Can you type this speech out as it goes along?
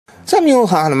Samuel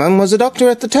Hahnemann was a doctor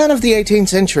at the turn of the 18th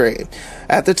century.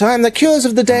 At the time, the cures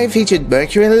of the day featured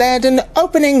mercury, lead, and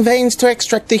opening veins to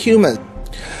extract the humour.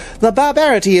 The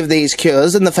barbarity of these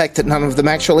cures and the fact that none of them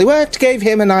actually worked gave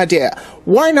him an idea.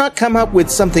 Why not come up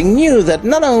with something new that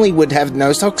not only would have no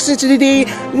toxicity,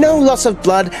 no loss of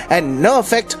blood, and no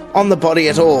effect on the body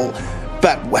at all?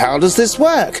 But how does this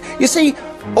work? You see,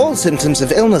 all symptoms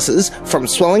of illnesses, from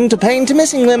swelling to pain to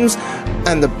missing limbs,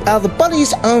 are the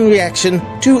body's own reaction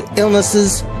to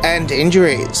illnesses and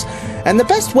injuries. And the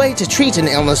best way to treat an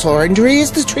illness or injury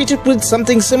is to treat it with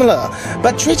something similar.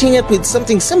 But treating it with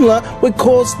something similar would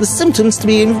cause the symptoms to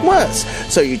be even worse.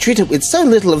 So you treat it with so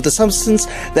little of the substance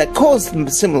that caused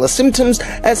similar symptoms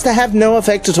as to have no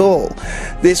effect at all.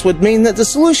 This would mean that the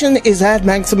solution is at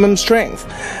maximum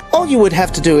strength. All you would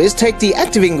have to do is take the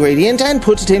active ingredient and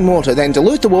put it in water, then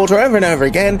dilute the water over and over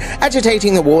again,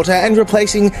 agitating the water and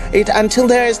replacing it until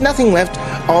there is nothing left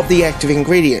of the active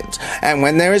ingredient. And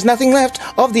when there is nothing left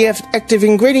of the active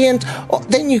ingredient,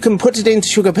 then you can put it into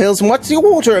sugar pills and watch the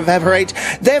water evaporate,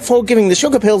 therefore giving the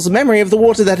sugar pills the memory of the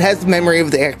water that has the memory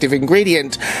of the active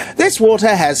ingredient. This water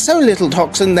has so little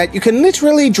toxin that you can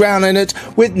literally drown in it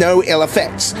with no ill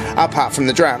effects, apart from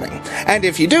the drowning. And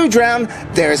if you do drown,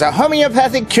 there is a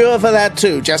homeopathic cure for that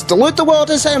too. Just dilute the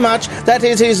water so much that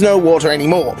it is no water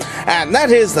anymore. And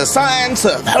that is the science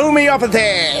of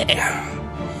homeopathy.